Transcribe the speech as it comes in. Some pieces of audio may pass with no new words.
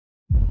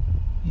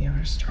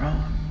You're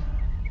strong.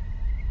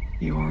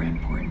 You're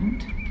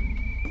important.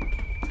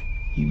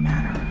 You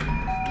matter.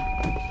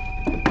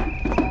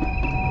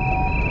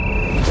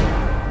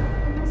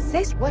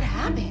 Sis, what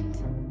happened?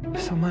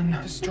 Someone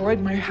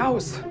destroyed my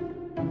house.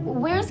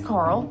 Where's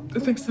Carl? I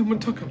think someone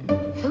took him.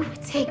 Who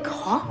would take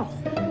Carl?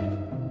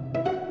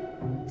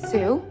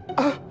 Sue?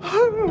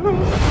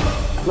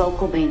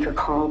 Local banker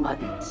Carl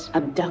Buttons,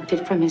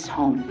 abducted from his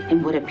home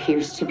in what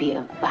appears to be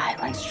a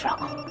violent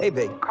struggle. Hey,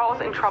 babe.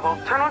 Carl's in trouble.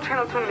 Turn on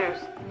Channel 2 News.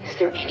 Is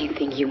there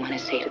anything you want to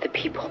say to the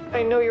people?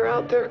 I know you're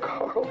out there,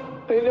 Carl.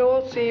 I know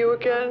I'll see you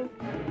again.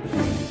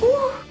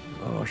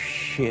 Oh,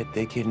 shit.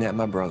 They kidnapped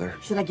my brother.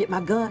 Should I get my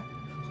gun?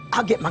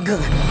 I'll get my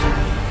gun.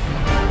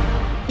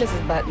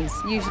 Mrs. Buttons,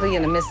 usually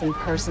in a missing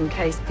person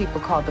case, people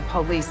call the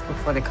police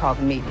before they call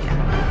the media.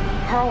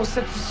 Carl was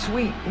such a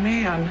sweet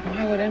man.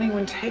 Why would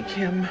anyone take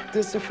him?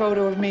 This is a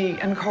photo of me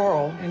and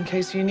Carl, in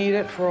case you need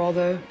it for all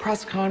the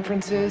press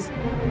conferences.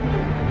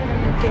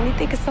 Can you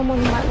think of someone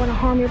who might want to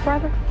harm your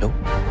brother? Nope.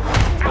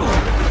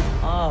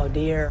 Oh,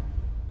 dear.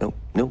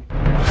 Nope.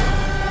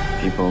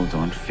 People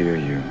don't fear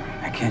you.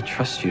 I can't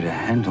trust you to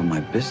handle my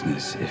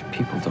business if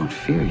people don't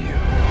fear you.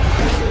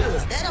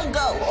 Let him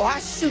go, or I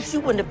shoot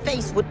you in the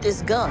face with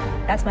this gun.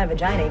 That's my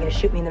vagina. You gonna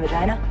shoot me in the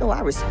vagina? No, I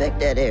respect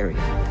that area.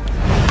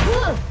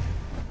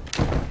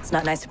 It's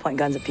not nice to point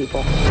guns at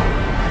people.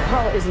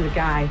 Carl isn't the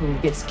guy who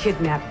gets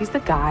kidnapped. He's the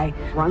guy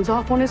who runs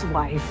off on his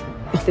wife.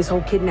 If this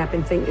whole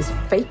kidnapping thing is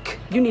fake,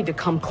 you need to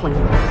come clean.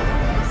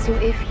 So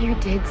if you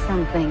did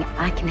something,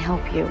 I can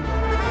help you.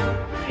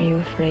 Are you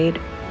afraid?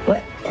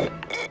 What?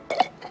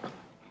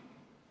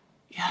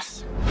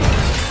 Yes.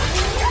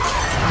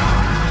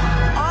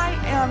 I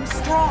am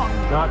strong.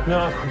 Knock,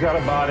 knock. You got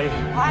a body.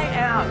 I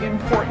am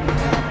important.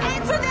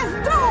 Answer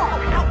this door!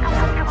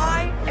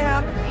 I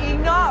am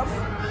enough.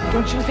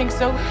 Don't you think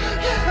so?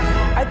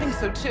 I think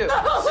so, too.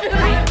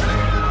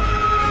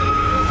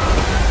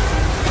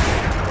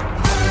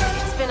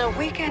 It's been a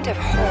weekend of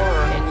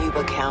horror in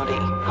Yuba County.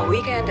 A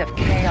weekend of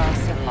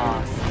chaos and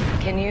loss.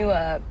 Can you,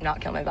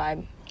 not kill my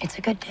vibe? It's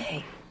a good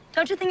day.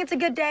 Don't you think it's a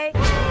good day?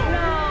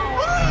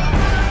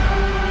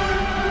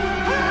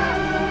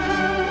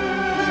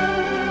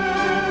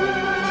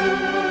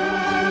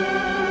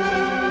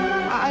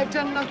 I've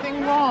done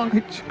nothing wrong. I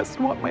just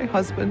want my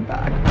husband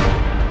back.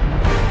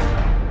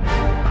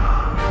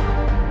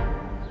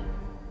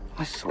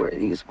 I swear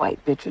these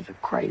white bitches are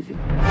crazy.